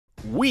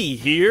We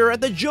here at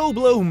the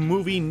JoBlo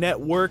Movie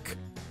Network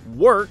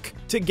work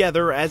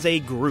together as a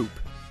group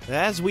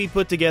as we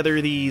put together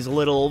these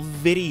little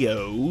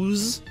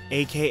videos,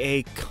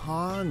 aka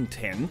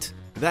content,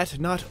 that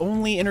not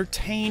only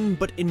entertain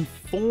but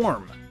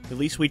inform. At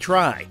least we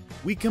try.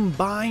 We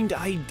combined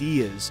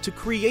ideas to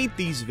create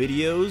these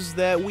videos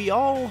that we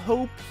all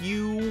hope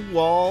you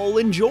all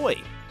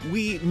enjoy.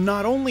 We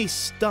not only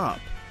stop,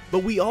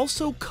 but we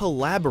also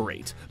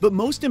collaborate, but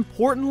most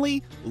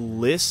importantly,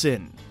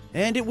 listen.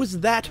 And it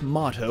was that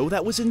motto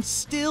that was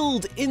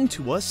instilled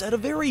into us at a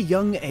very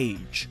young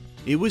age.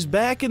 It was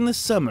back in the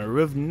summer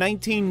of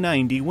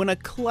 1990 when a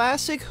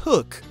classic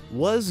hook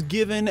was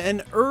given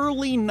an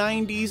early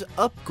 90s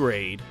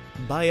upgrade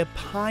by a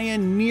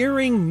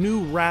pioneering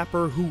new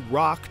rapper who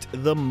rocked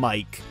the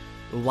mic,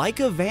 like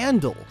a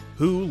vandal,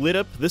 who lit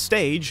up the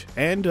stage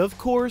and, of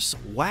course,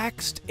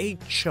 waxed a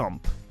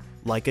chump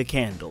like a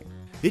candle.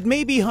 It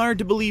may be hard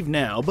to believe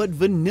now, but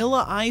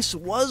Vanilla Ice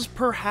was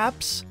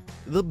perhaps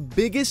the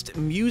biggest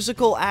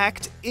musical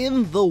act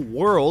in the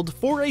world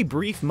for a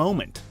brief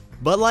moment.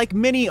 But like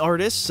many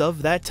artists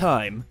of that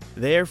time,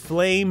 their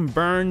flame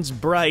burns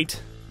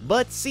bright,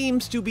 but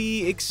seems to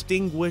be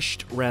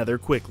extinguished rather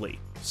quickly.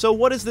 So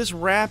what has this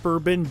rapper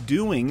been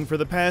doing for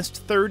the past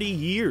 30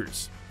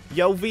 years?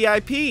 Yo,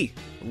 VIP,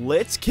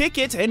 let's kick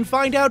it and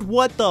find out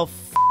what the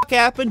f***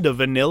 happened to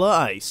Vanilla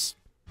Ice.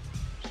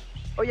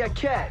 Oh yeah,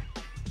 Cat.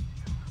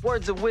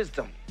 Words of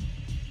wisdom.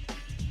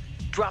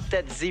 Drop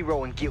that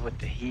zero and get with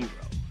the hero.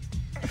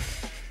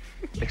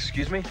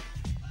 Excuse me?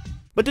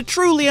 But to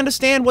truly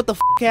understand what the f***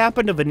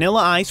 happened to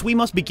Vanilla Ice, we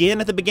must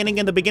begin at the beginning,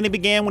 and the beginning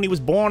began when he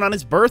was born on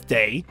his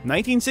birthday,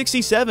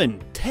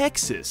 1967,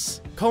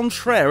 Texas.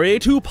 Contrary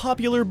to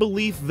popular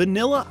belief,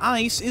 Vanilla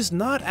Ice is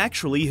not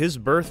actually his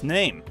birth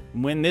name.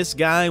 When this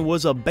guy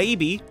was a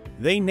baby,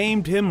 they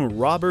named him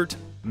Robert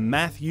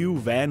Matthew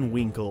Van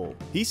Winkle.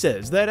 He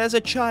says that as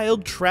a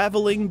child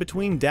traveling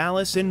between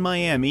Dallas and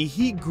Miami,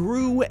 he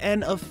grew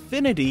an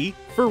affinity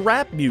for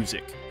rap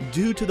music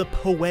due to the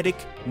poetic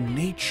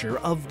nature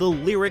of the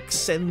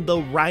lyrics and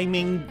the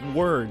rhyming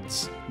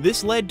words.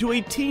 This led to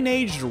a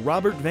teenage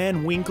Robert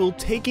Van Winkle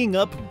taking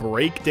up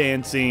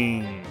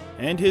breakdancing,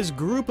 and his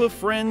group of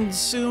friends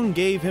soon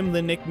gave him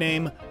the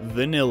nickname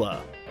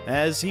Vanilla,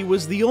 as he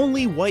was the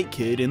only white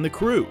kid in the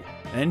crew,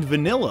 and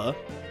Vanilla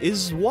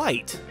is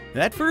white.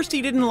 At first,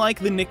 he didn't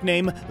like the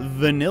nickname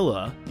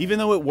Vanilla, even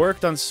though it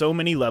worked on so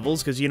many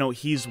levels, because, you know,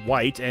 he's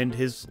white, and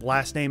his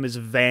last name is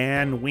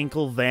Van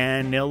Winkle,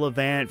 Vanilla,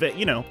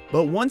 you know.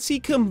 But once he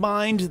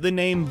combined the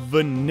name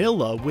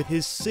Vanilla with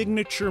his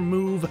signature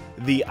move,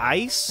 the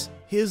Ice,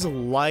 his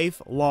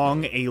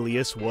lifelong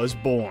alias was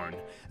born,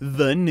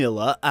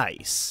 Vanilla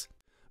Ice.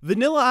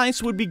 Vanilla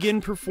Ice would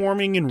begin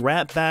performing in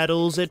rap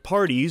battles at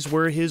parties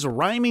where his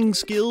rhyming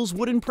skills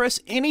would impress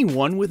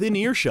anyone within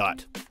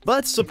earshot.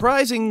 But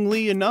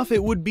surprisingly enough,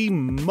 it would be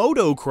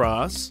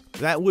motocross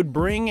that would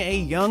bring a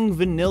young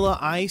Vanilla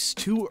Ice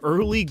to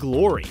early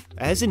glory,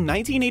 as in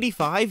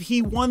 1985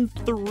 he won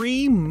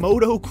 3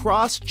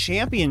 motocross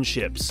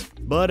championships.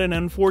 But an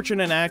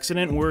unfortunate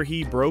accident where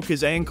he broke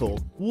his ankle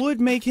would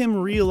make him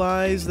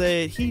realize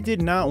that he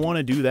did not want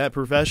to do that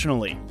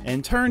professionally,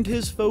 and turned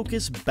his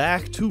focus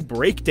back to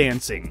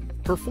breakdancing,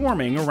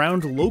 performing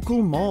around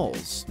local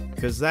malls,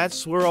 because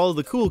that's where all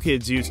the cool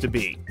kids used to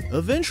be.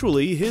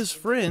 Eventually, his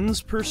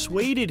friends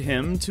persuaded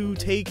him to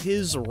take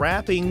his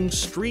rapping,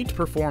 street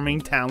performing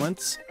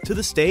talents to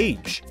the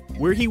stage,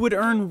 where he would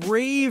earn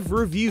rave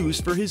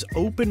reviews for his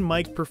open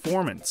mic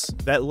performance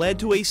that led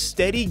to a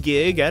steady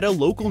gig at a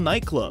local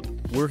nightclub,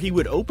 where he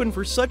would open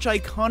for such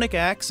iconic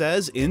acts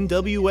as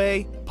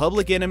NWA,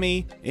 Public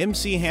Enemy,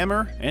 MC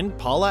Hammer, and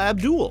Paula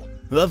Abdul.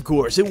 Of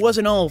course, it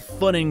wasn't all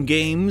fun and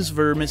games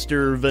for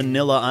Mr.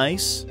 Vanilla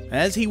Ice,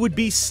 as he would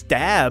be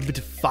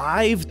stabbed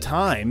 5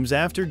 times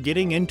after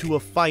getting into a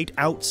fight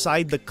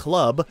outside the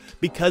club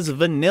because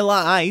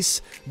Vanilla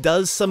Ice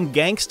does some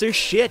gangster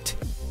shit.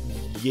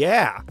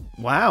 Yeah,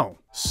 wow.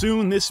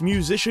 Soon this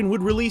musician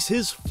would release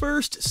his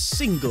first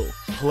single,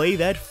 Play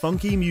That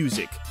Funky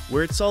Music,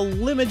 where it saw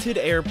limited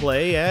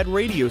airplay at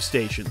radio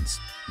stations.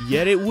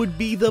 Yet it would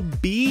be the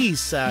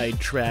B-side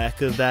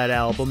track of that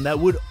album that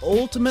would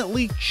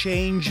ultimately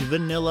change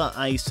Vanilla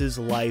Ice's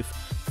life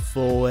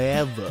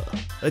forever.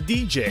 A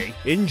DJ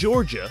in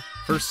Georgia,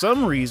 for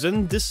some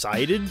reason,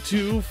 decided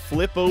to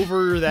flip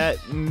over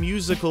that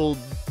musical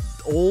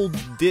old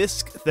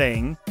disc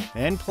thing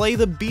and play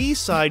the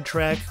B-side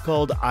track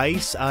called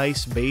Ice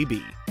Ice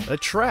Baby, a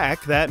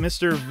track that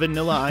Mr.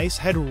 Vanilla Ice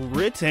had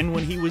written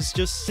when he was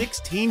just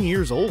 16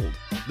 years old.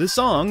 The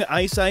song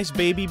Ice Ice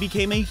Baby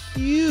became a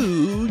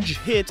huge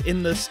hit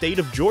in the state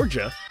of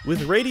Georgia,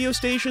 with radio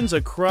stations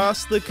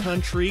across the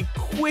country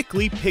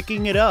quickly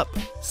picking it up,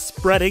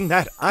 spreading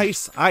that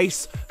Ice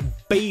Ice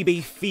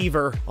Baby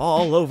fever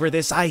all over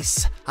this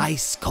ice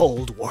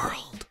cold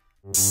world.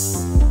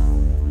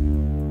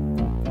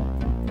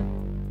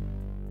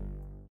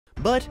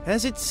 But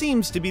as it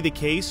seems to be the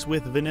case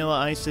with Vanilla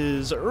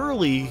Ice's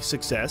early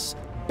success,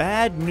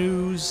 bad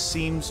news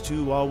seems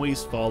to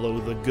always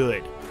follow the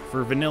good.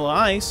 For Vanilla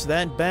Ice,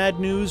 that bad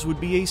news would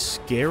be a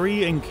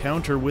scary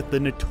encounter with the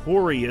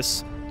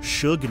notorious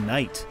Suge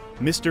Knight.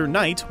 Mr.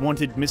 Knight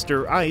wanted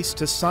Mr. Ice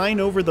to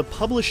sign over the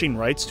publishing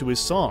rights to his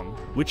song,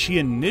 which he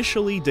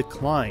initially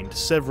declined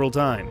several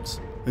times.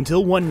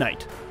 Until one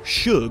night,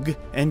 Suge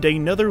and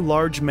another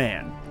large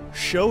man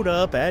showed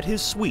up at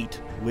his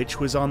suite, which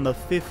was on the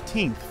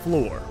 15th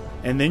floor.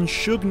 And then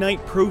Suge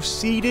Knight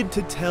proceeded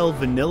to tell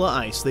Vanilla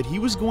Ice that he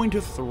was going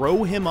to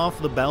throw him off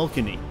the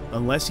balcony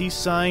unless he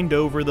signed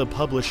over the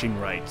publishing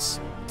rights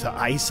to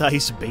Ice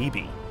Ice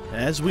Baby.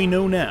 As we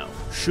know now,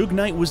 Suge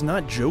Knight was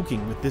not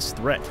joking with this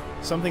threat,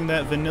 something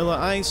that Vanilla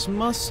Ice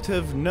must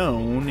have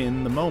known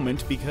in the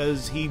moment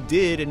because he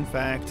did in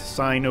fact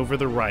sign over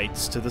the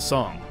rights to the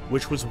song,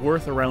 which was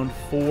worth around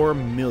 $4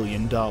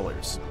 million.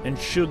 And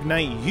Suge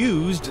Knight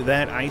used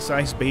that Ice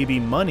Ice Baby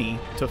money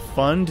to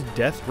fund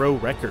Death Row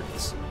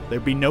Records.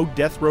 There'd be no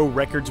Death Row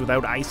Records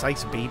without Ice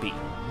Ice Baby.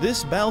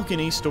 This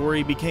balcony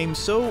story became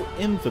so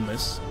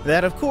infamous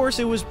that of course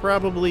it was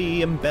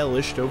probably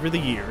embellished over the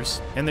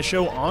years, and the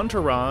show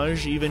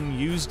Entourage even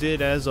used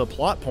it as a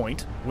plot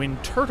point when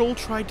Turtle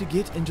tried to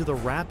get into the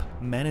rap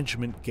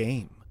management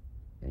game.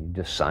 And you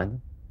just signed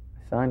him?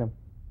 I signed him.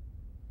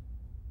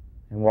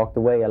 And walked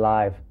away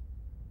alive.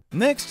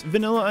 Next,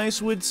 Vanilla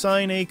Ice would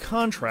sign a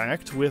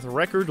contract with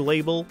record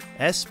label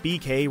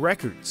SBK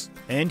Records,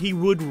 and he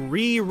would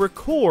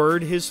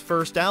re-record his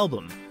first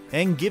album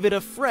and give it a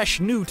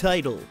fresh new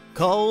title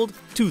called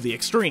To The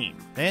Extreme.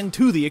 And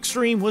To The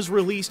Extreme was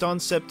released on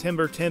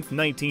September 10th,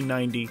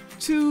 1990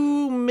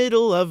 to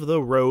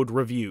middle-of-the-road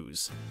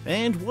reviews,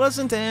 and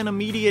wasn't an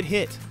immediate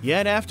hit.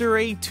 Yet after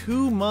a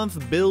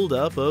 2-month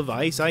build-up of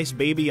Ice Ice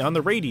Baby on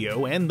the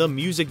radio and the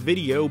music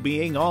video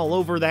being all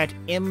over that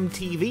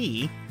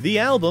MTV, the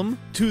album,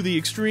 To The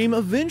Extreme,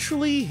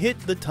 eventually hit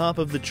the top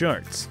of the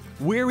charts,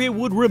 where it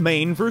would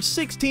remain for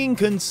 16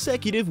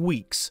 consecutive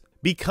weeks,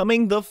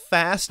 becoming the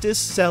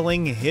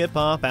fastest-selling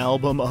hip-hop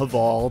album of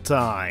all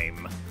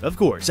time. Of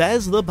course,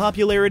 as the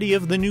popularity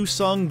of the new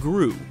song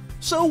grew,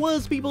 so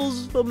was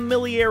people's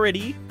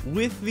familiarity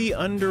with the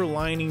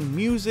underlining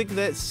music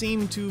that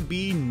seemed to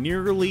be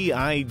nearly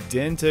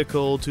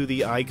identical to the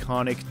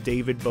iconic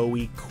David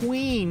Bowie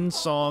Queen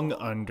song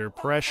Under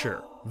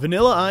Pressure.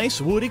 Vanilla Ice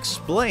would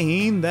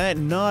explain that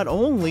not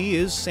only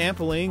is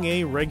sampling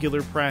a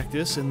regular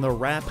practice in the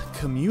rap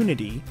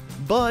community,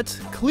 but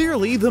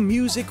clearly the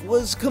music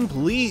was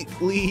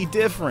completely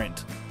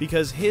different,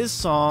 because his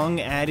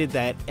song added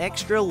that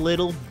extra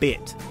little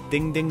bit.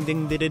 Ding ding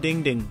ding ding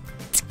ding ding.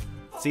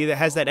 See, that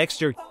has that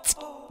extra.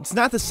 It's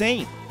not the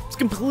same. It's a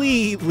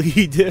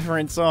completely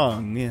different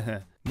song. Yeah.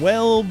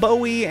 Well,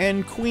 Bowie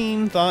and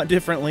Queen thought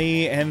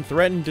differently and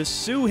threatened to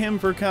sue him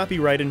for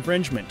copyright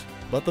infringement.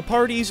 But the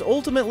parties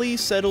ultimately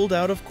settled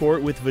out of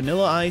court with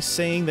Vanilla Ice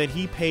saying that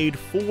he paid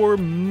 $4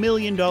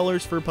 million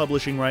for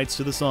publishing rights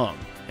to the song,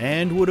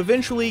 and would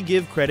eventually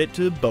give credit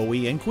to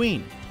Bowie and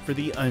Queen for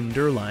the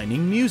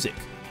underlining music.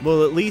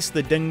 Well, at least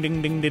the ding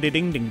ding ding ding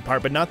ding ding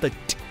part, but not the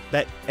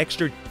that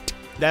extra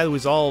that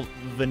was all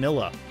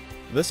Vanilla.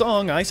 The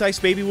song Ice Ice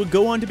Baby would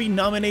go on to be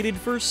nominated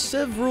for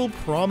several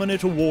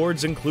prominent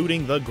awards,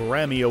 including the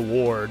Grammy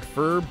Award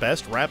for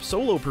Best Rap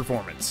Solo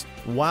Performance,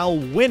 while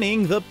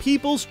winning the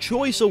People's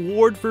Choice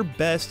Award for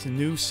Best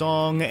New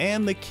Song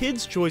and the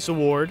Kids' Choice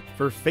Award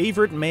for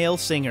Favorite Male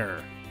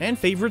Singer and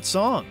Favorite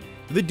Song.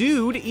 The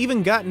dude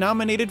even got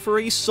nominated for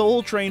a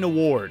Soul Train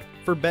Award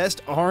for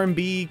Best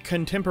R&B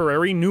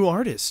Contemporary New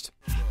Artist.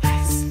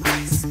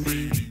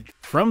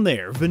 From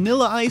there,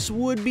 Vanilla Ice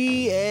would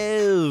be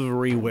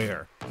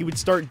everywhere. He would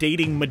start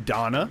dating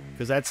Madonna,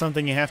 because that's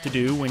something you have to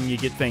do when you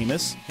get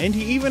famous, and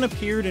he even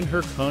appeared in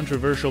her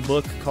controversial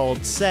book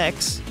called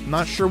Sex.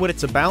 Not sure what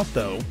it's about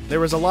though. There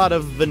was a lot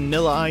of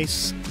Vanilla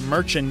Ice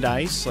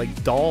merchandise,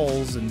 like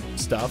dolls and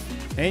stuff,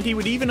 and he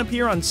would even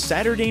appear on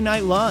Saturday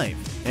Night Live,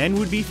 and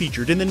would be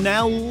featured in the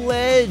now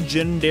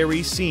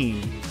legendary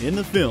scene in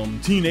the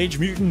film Teenage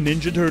Mutant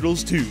Ninja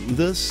Turtles 2,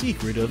 The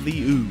Secret of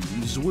the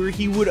Ooze, where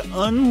he would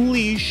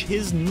unleash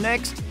his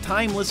next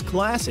timeless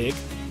classic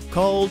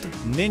called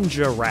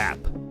Ninja Rap.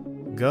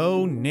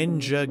 Go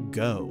Ninja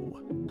Go.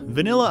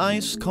 Vanilla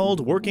Ice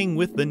called working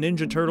with the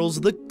Ninja Turtles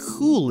the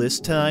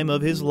coolest time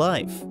of his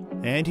life,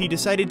 and he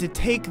decided to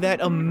take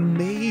that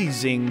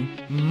amazing,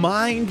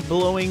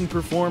 mind-blowing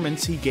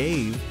performance he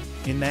gave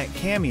in that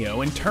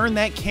cameo and turn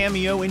that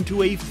cameo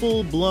into a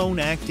full-blown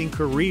acting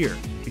career,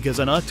 because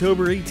on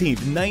October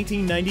 18th,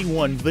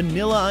 1991,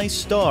 Vanilla Ice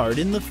starred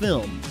in the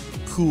film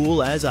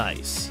Cool as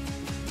Ice.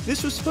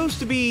 This was supposed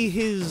to be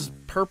his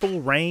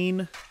Purple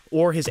Rain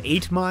or his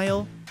 8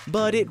 Mile,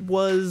 but it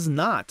was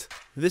not.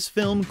 This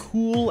film,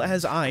 Cool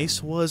as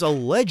Ice, was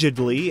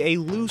allegedly a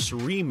loose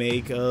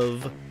remake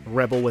of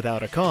Rebel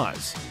Without a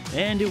Cause,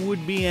 and it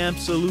would be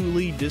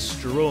absolutely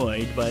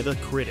destroyed by the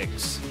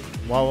critics,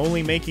 while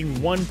only making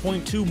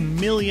 $1.2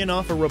 million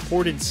off a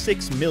reported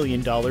 $6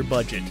 million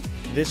budget.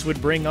 This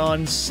would bring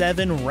on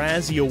 7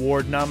 Razzie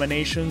Award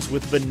nominations,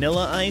 with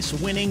Vanilla Ice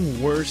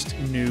winning Worst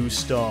New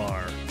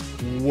Star.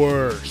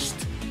 Worst.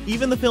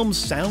 Even the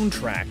film's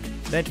soundtrack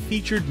that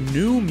featured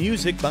new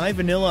music by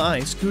Vanilla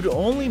Ice could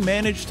only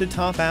manage to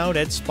top out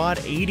at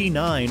spot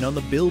 89 on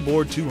the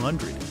Billboard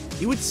 200.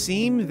 It would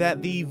seem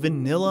that the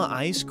Vanilla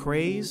Ice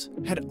craze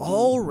had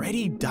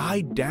already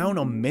died down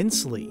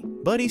immensely,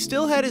 but he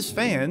still had his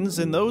fans,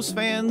 and those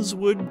fans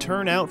would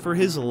turn out for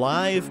his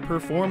live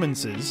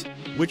performances,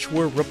 which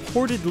were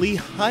reportedly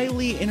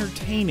highly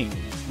entertaining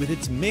with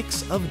its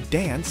mix of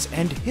dance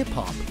and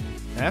hip-hop.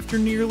 After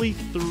nearly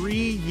 3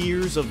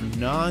 years of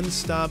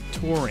non-stop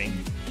touring,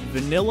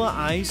 Vanilla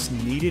Ice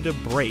needed a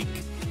break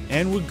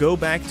and would go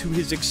back to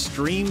his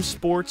extreme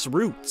sports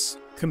roots,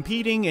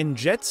 competing in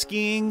jet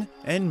skiing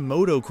and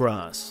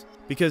motocross.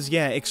 Because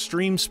yeah,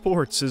 extreme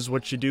sports is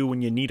what you do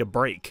when you need a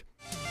break.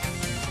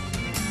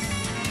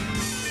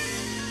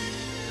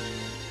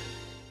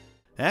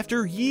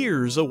 After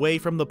years away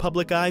from the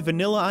public eye,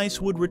 Vanilla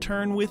Ice would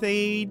return with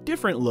a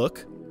different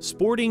look,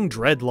 sporting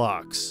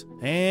dreadlocks,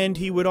 and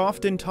he would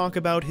often talk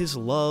about his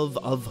love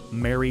of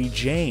Mary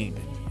Jane.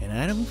 And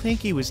I don't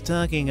think he was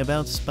talking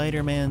about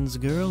Spider-Man's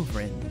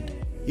girlfriend.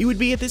 It would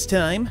be at this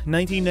time,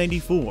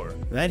 1994,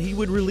 that he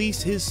would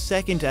release his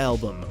second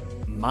album,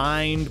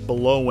 Mind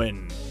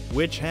Blowin',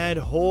 which had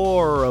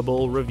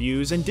horrible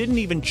reviews and didn't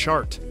even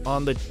chart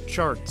on the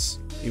charts.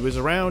 It was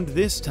around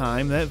this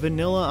time that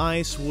Vanilla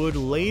Ice would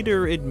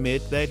later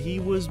admit that he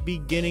was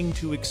beginning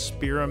to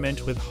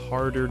experiment with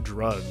harder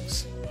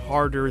drugs,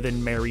 harder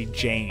than Mary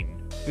Jane.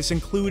 This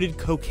included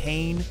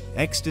cocaine,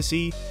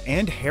 ecstasy,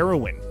 and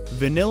heroin.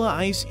 Vanilla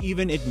Ice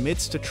even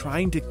admits to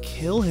trying to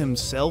kill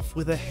himself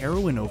with a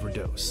heroin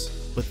overdose,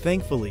 but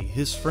thankfully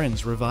his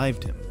friends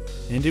revived him.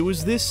 And it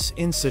was this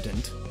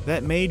incident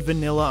that made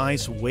Vanilla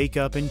Ice wake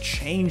up and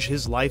change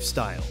his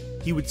lifestyle.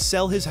 He would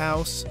sell his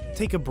house,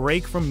 take a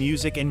break from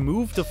music, and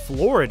move to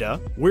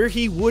Florida, where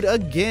he would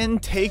again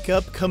take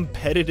up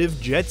competitive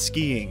jet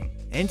skiing.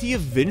 And he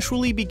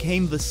eventually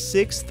became the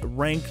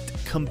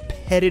 6th-ranked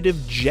competitive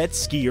jet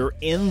skier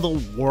in the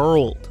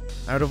world.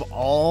 Out of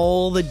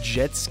all the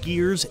jet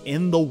skiers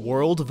in the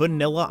world,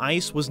 Vanilla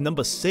Ice was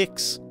number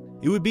 6.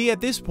 It would be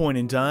at this point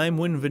in time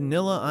when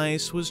Vanilla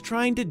Ice was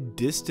trying to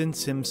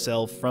distance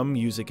himself from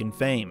music and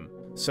fame.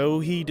 So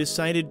he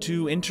decided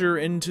to enter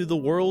into the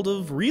world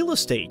of real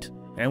estate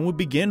and would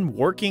begin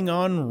working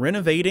on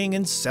renovating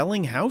and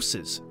selling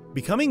houses,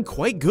 becoming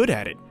quite good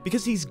at it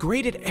because he's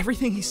great at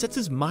everything he sets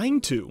his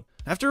mind to.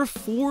 After a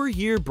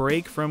 4-year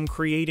break from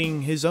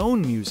creating his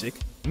own music,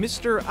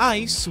 Mr.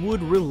 Ice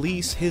would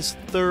release his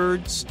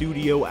 3rd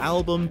studio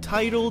album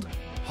titled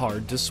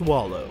Hard to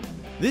Swallow.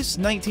 This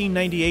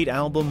 1998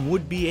 album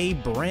would be a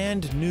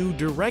brand new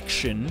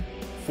direction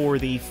for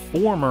the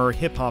former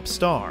hip-hop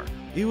star.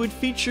 It would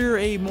feature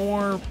a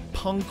more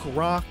punk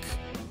rock,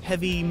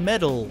 heavy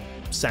metal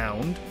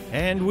sound,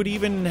 and would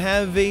even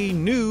have a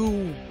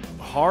new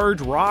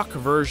hard rock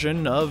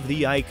version of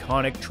the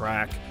iconic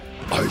track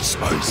Ice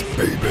Ice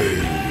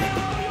Baby,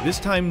 this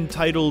time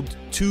titled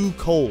Too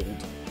Cold.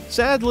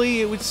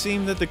 Sadly, it would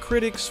seem that the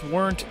critics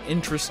weren't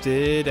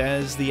interested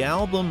as the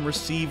album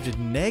received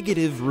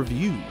negative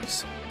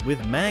reviews,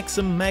 with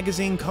Maxim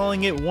magazine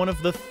calling it one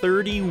of the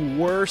 30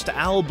 worst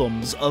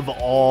albums of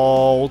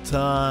all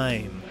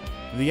time.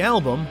 The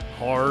album,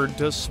 Hard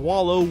to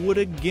Swallow, would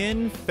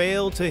again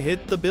fail to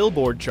hit the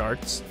Billboard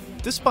charts,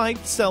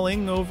 despite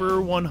selling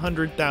over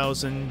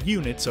 100,000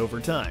 units over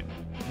time.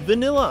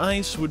 Vanilla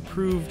Ice would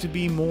prove to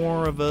be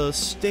more of a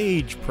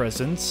stage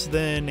presence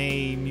than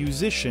a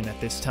musician at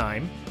this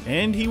time,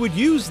 and he would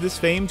use this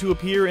fame to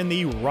appear in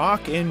the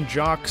Rock and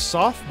Jock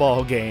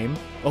softball game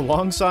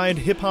alongside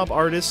hip-hop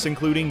artists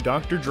including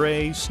Dr.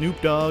 Dre,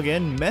 Snoop Dogg,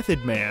 and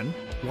Method Man.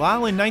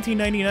 While in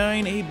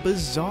 1999, a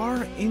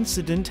bizarre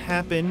incident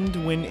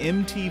happened when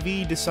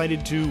MTV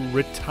decided to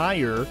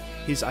retire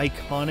his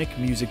iconic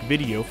music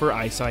video for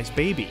Ice Ice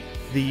Baby.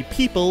 The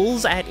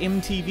peoples at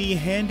MTV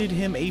handed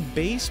him a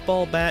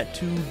baseball bat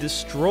to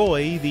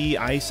destroy the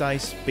Ice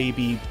Ice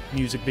Baby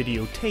music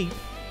video tape,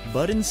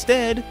 but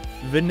instead,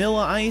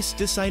 Vanilla Ice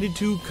decided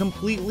to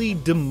completely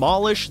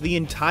demolish the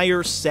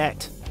entire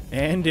set.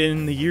 And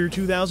in the year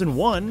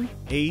 2001,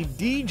 a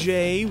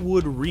DJ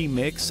would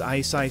remix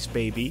Ice Ice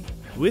Baby,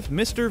 with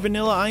Mr.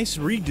 Vanilla Ice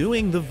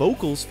redoing the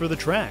vocals for the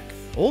track.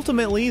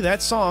 Ultimately,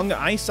 that song,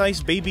 Ice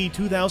Ice Baby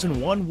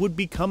 2001, would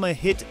become a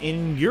hit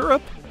in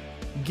Europe,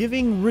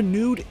 giving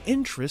renewed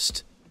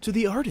interest to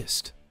the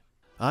artist.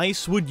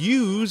 Ice would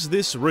use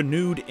this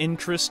renewed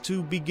interest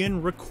to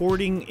begin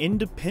recording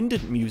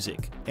independent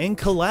music and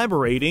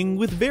collaborating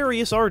with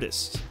various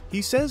artists.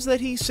 He says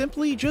that he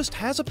simply just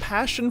has a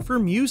passion for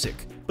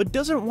music, but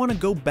doesn't want to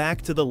go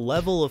back to the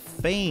level of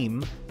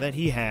fame that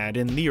he had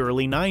in the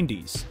early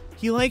 90s.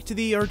 He liked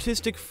the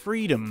artistic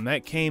freedom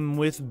that came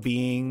with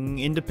being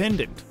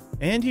independent.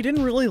 And he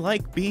didn't really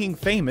like being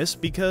famous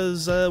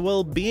because,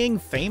 well, being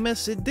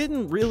famous, it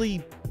didn't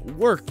really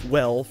work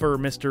well for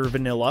Mr.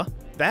 Vanilla.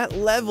 That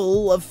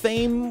level of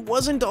fame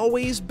wasn't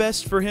always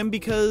best for him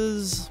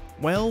because,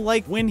 Well,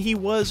 like when he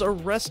was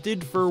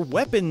arrested for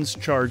weapons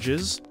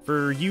charges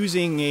for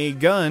using a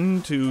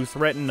gun to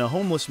threaten a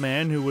homeless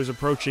man who was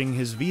approaching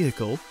his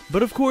vehicle.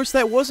 But of course,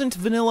 that wasn't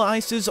Vanilla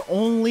Ice's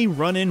only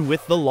run-in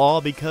with the law,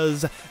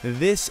 because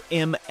this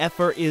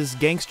MFer is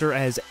gangster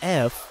as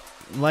F.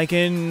 Like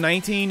in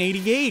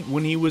 1988,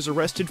 when he was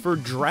arrested for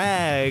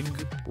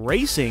drag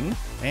racing,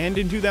 and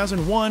in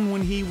 2001,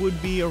 when he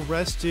would be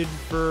arrested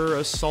for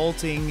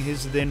assaulting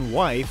his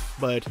then-wife,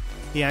 but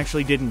he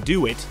actually didn't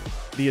do it.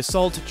 The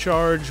assault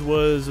charge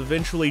was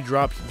eventually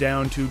dropped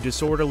down to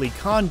disorderly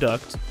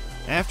conduct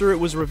after it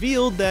was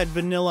revealed that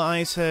Vanilla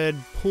Ice had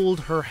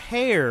pulled her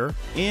hair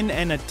in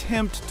an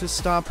attempt to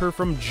stop her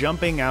from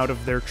jumping out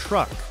of their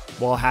truck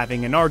while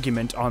having an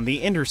argument on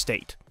the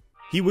interstate.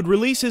 He would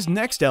release his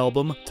next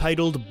album,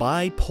 titled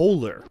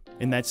Bipolar,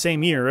 in that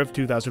same year of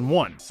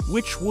 2001,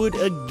 which would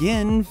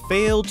again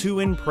fail to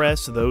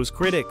impress those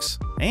critics.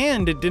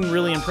 And it didn't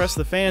really impress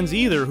the fans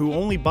either, who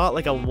only bought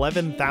like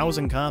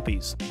 11,000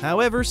 copies.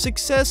 However,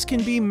 success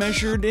can be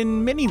measured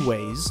in many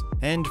ways,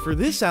 and for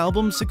this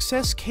album,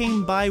 success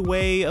came by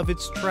way of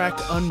its track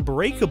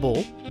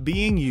Unbreakable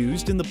being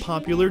used in the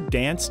popular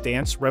Dance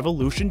Dance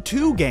Revolution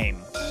 2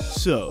 game.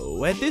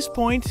 So, at this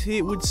point,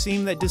 it would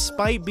seem that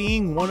despite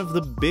being one of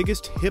the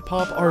biggest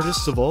hip-hop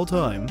artists of all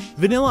time,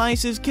 Vanilla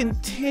Ice's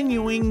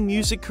continuing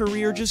music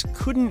career just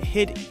couldn't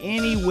hit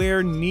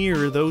anywhere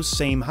near those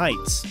same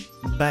heights.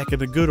 Back in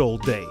the good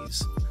old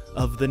days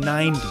of the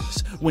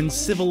 90s, when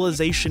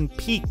civilization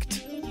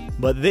peaked.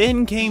 But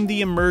then came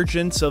the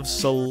emergence of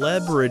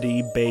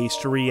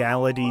celebrity-based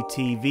reality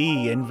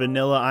TV, and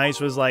Vanilla Ice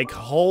was like,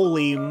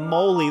 holy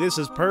moly, this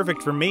is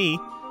perfect for me.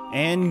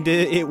 And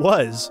it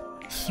was.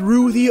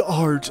 Through the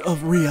art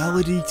of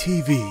reality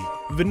TV,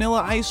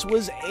 Vanilla Ice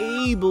was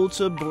able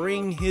to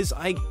bring his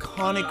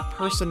iconic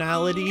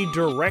personality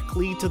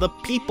directly to the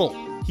people.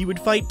 He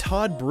would fight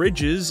Todd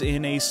Bridges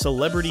in a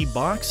celebrity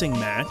boxing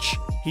match.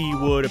 He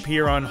would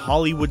appear on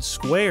Hollywood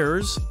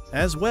Squares,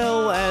 as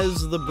well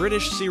as the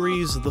British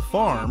series The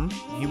Farm.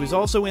 He was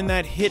also in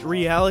that hit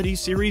reality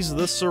series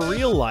The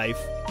Surreal Life,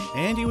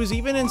 and he was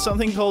even in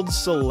something called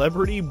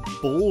Celebrity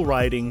Bull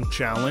Riding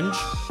Challenge,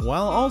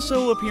 while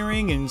also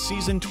appearing in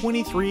season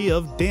 23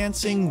 of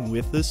Dancing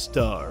with the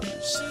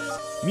Stars.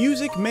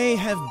 Music may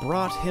have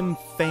brought him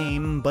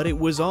fame, but it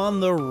was on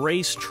the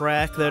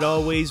racetrack that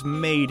always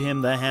made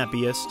him the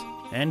happiest.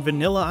 And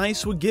Vanilla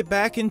Ice would get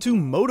back into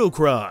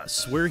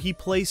motocross, where he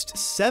placed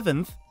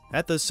 7th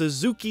at the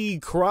Suzuki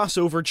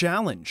Crossover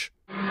Challenge.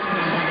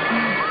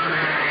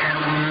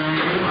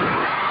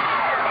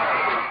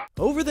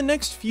 Over the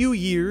next few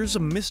years,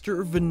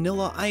 Mr.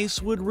 Vanilla Ice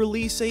would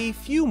release a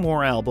few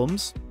more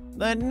albums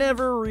that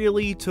never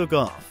really took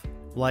off,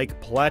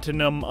 like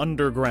Platinum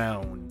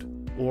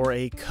Underground, or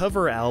a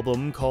cover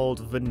album called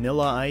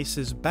Vanilla Ice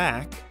is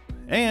Back,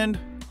 and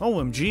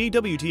OMG,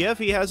 WTF,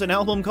 he has an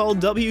album called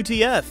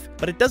WTF,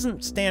 but it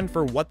doesn't stand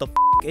for what the f***,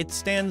 it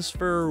stands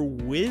for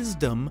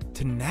Wisdom,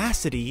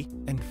 Tenacity,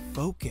 and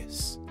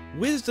Focus.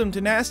 Wisdom,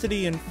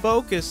 tenacity, and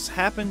focus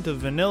happened to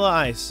Vanilla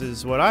Ice,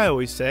 is what I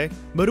always say.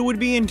 But it would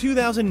be in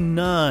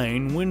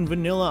 2009 when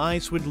Vanilla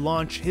Ice would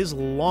launch his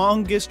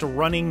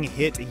longest-running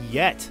hit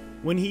yet,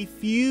 when he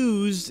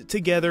fused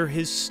together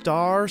his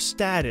star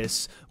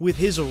status with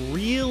his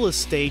real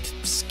estate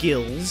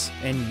skills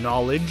and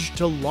knowledge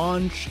to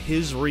launch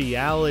his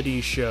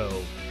reality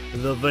show,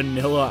 The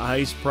Vanilla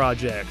Ice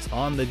Project,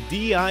 on the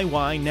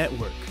DIY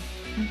network.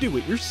 Do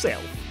it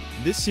yourself.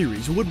 This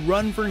series would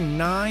run for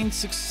 9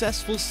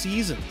 successful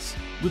seasons,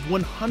 with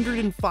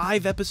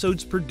 105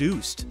 episodes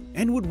produced,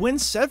 and would win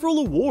several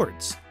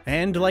awards.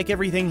 And like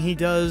everything he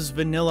does,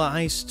 Vanilla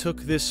Ice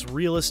took this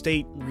real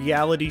estate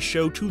reality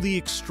show to the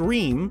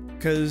extreme,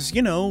 cause,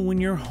 you know,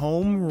 when you're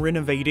home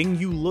renovating,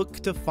 you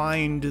look to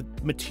find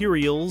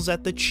materials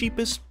at the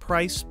cheapest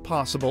price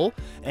possible,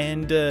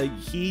 and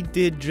he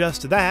did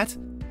just that.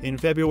 In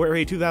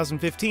February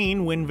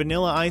 2015, when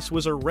Vanilla Ice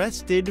was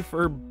arrested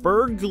for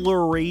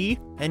burglary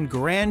and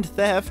grand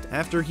theft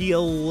after he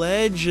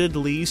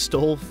allegedly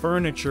stole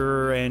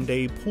furniture and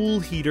a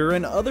pool heater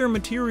and other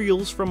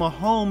materials from a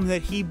home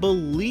that he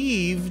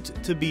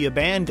believed to be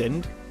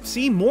abandoned.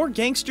 See, more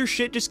gangster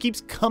shit just keeps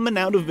coming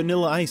out of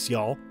Vanilla Ice,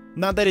 y'all.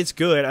 Not that it's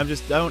good, I'm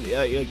just,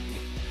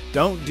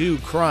 don't do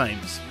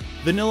crimes.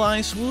 Vanilla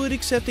Ice would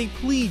accept a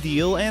plea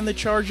deal and the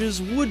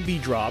charges would be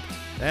dropped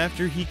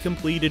after he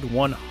completed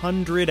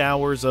 100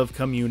 hours of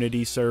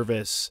community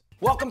service.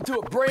 Welcome to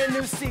a brand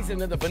new season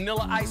of the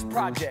Vanilla Ice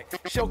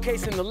Project,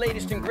 showcasing the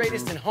latest and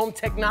greatest in home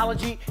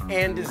technology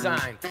and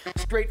design.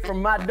 Straight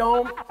from my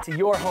dome to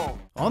your home.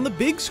 On the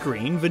big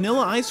screen,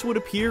 Vanilla Ice would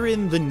appear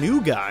in The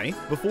New Guy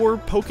before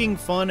poking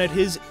fun at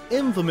his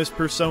infamous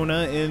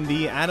persona in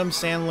the Adam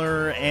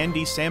Sandler,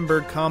 Andy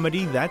Samberg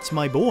comedy That's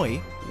My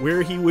Boy,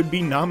 where he would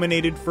be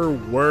nominated for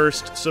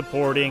Worst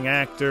Supporting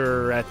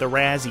Actor at the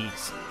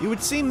Razzies. It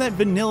would seem that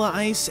Vanilla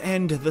Ice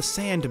and the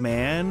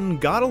Sandman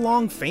got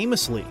along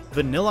famously.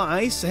 Vanilla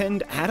Ice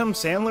and Adam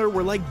Sandler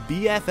were like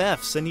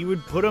BFFs, and he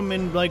would put them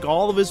in like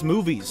all of his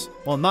movies.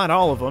 Well, not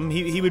all of them.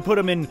 He would put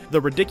him in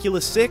The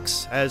Ridiculous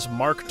Six as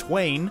Mark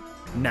Twain,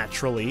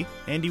 naturally,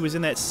 and he was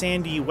in that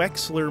Sandy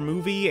Wexler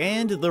movie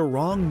and The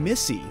Wrong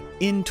Missy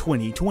in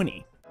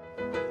 2020.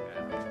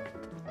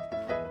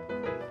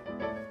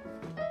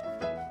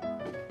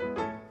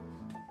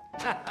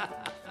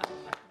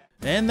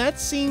 And that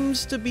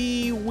seems to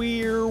be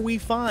where we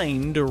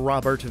find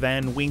Robert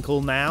Van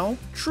Winkle now,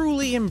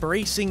 truly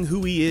embracing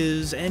who he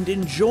is and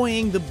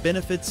enjoying the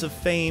benefits of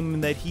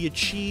fame that he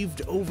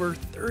achieved over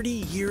 30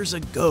 years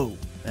ago.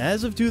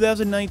 As of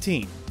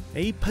 2019,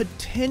 a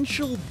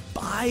potential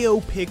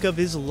biopic of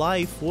his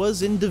life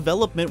was in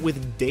development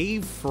with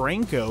Dave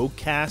Franco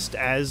cast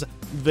as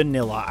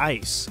Vanilla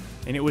Ice,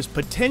 and it was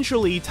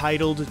potentially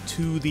titled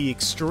To the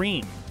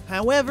Extreme.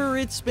 However,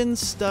 it's been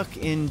stuck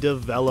in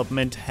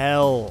development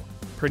hell.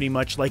 Pretty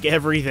much like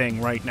everything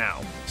right now.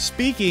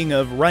 Speaking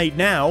of right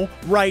now,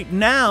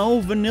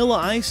 Vanilla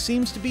Ice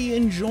seems to be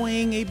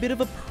enjoying a bit of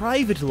a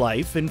private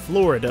life in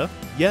Florida.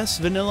 Yes,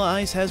 Vanilla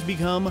Ice has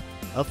become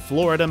a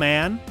Florida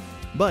man,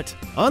 but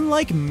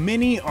unlike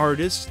many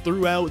artists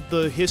throughout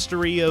the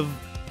history of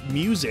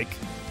music,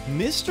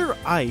 Mr.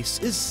 Ice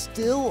is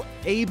still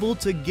able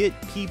to get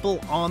people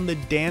on the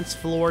dance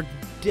floor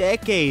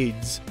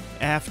decades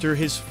after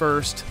his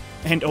first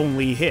and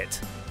only hit.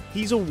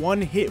 He's a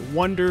one-hit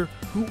wonder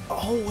who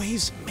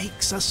always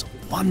makes us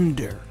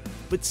wonder.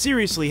 But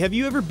seriously, have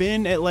you ever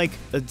been at like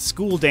a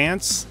school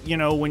dance, you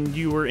know, when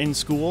you were in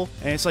school,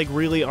 and it's like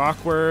really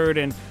awkward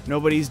and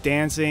nobody's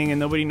dancing and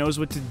nobody knows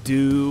what to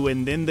do,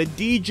 and then the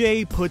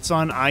DJ puts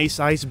on Ice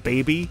Ice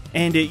Baby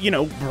and it, you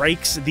know,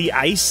 breaks the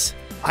ice,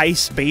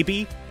 Ice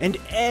Baby, and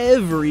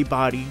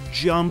everybody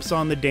jumps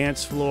on the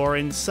dance floor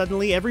and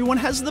suddenly everyone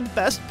has the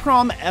best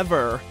prom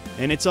ever.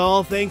 And it's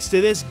all thanks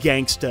to this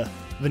gangsta,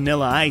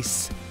 Vanilla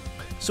Ice.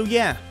 So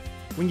yeah,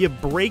 when you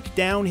break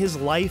down his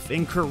life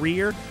and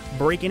career,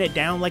 breaking it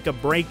down like a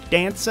break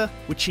dancer,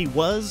 which he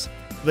was,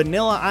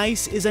 Vanilla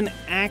Ice is an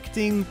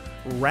acting,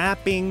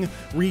 rapping,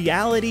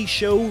 reality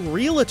show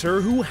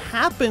realtor who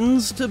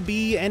happens to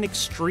be an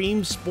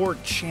extreme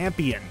sport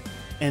champion.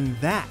 And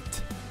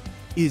that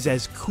is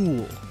as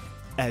cool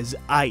as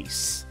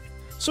ice.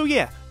 So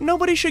yeah,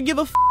 nobody should give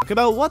a fuck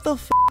about what the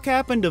fuck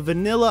happened to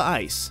Vanilla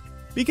Ice,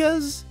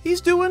 because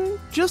he's doing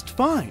just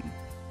fine.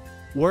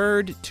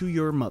 Word to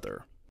your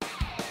mother.